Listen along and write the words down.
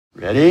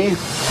Ready?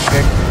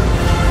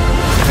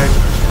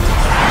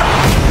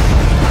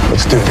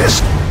 Let's do this.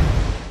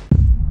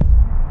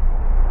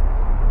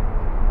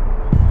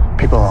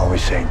 People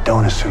always say,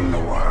 don't assume the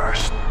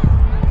worst.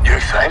 You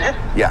excited?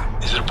 Yeah.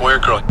 Is it a boy or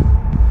girl?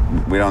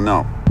 We don't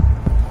know.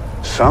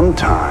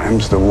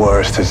 Sometimes the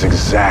worst is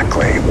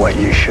exactly what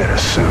you should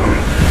assume.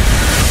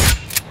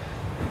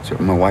 So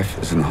my wife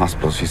is in the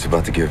hospital. She's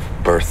about to give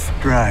birth.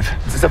 Drive.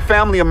 This is a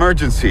family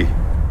emergency.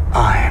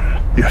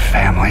 I'm your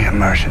family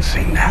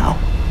emergency now.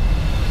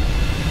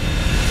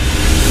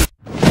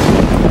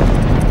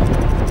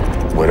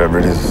 Whatever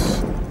it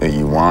is that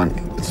you want,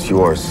 it's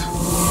yours.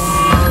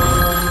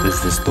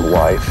 Is this the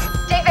wife?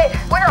 David,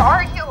 where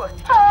are you?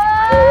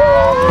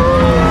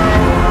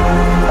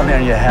 I mean,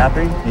 are you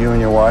happy? You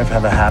and your wife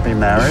have a happy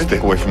marriage? Stay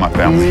away from my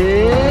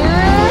family.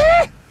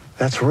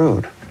 That's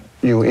rude.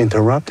 You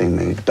interrupting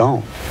me.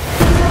 Don't.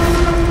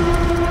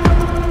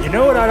 You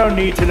know what I don't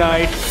need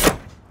tonight?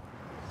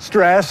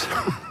 Stress.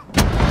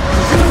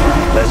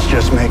 Let's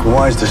just make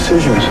wise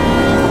decisions.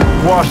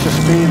 Watch the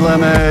speed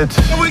limit.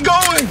 Where are we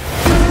going?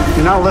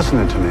 You're not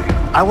listening to me.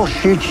 I will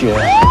shoot you.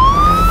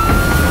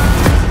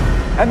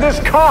 And this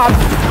cop...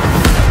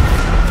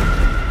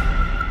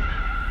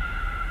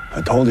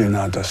 I told you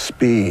not to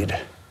speed.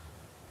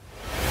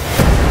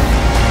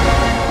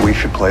 We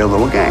should play a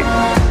little game.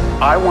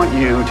 I want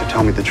you to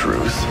tell me the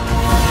truth.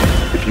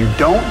 If you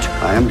don't,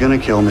 I am gonna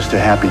kill Mr.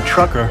 Happy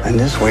Trucker and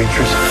this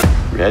waitress.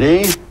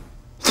 Ready?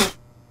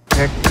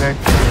 Tick, tick.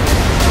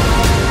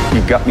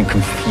 You got me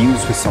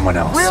confused with someone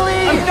else. Really?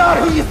 I'm not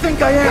who you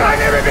think I am. I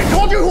never even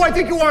told you who I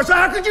think you are, so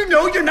how could you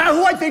know you're not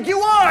who I think you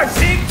are?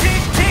 Tick,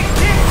 tick, tick,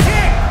 tick,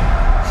 tick!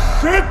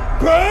 Sit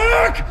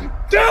back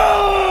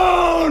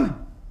down!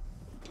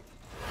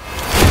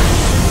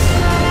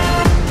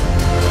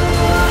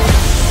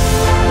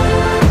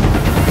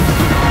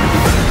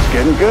 It's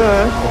getting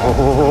good.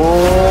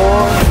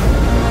 Oh.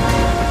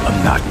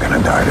 I'm not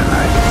gonna die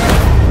tonight.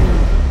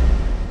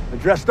 I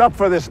dressed up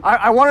for this.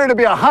 I wanted to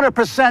be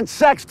 100%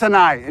 sex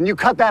tonight, and you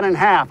cut that in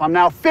half. I'm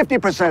now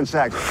 50%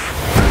 sex.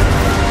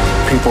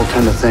 People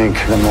tend to think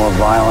the more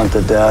violent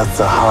the death,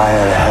 the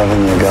higher to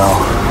heaven you go.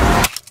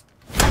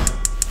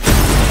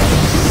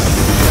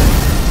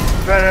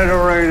 Better to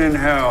rain in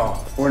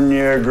hell. Wouldn't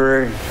you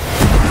agree?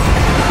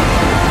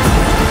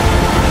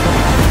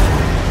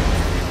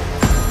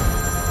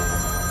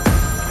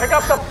 Pick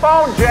up the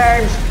phone,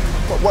 James.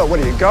 What are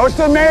you,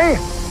 ghosting me?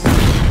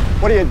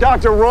 What are you,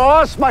 Dr.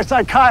 Ross, my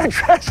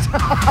psychiatrist?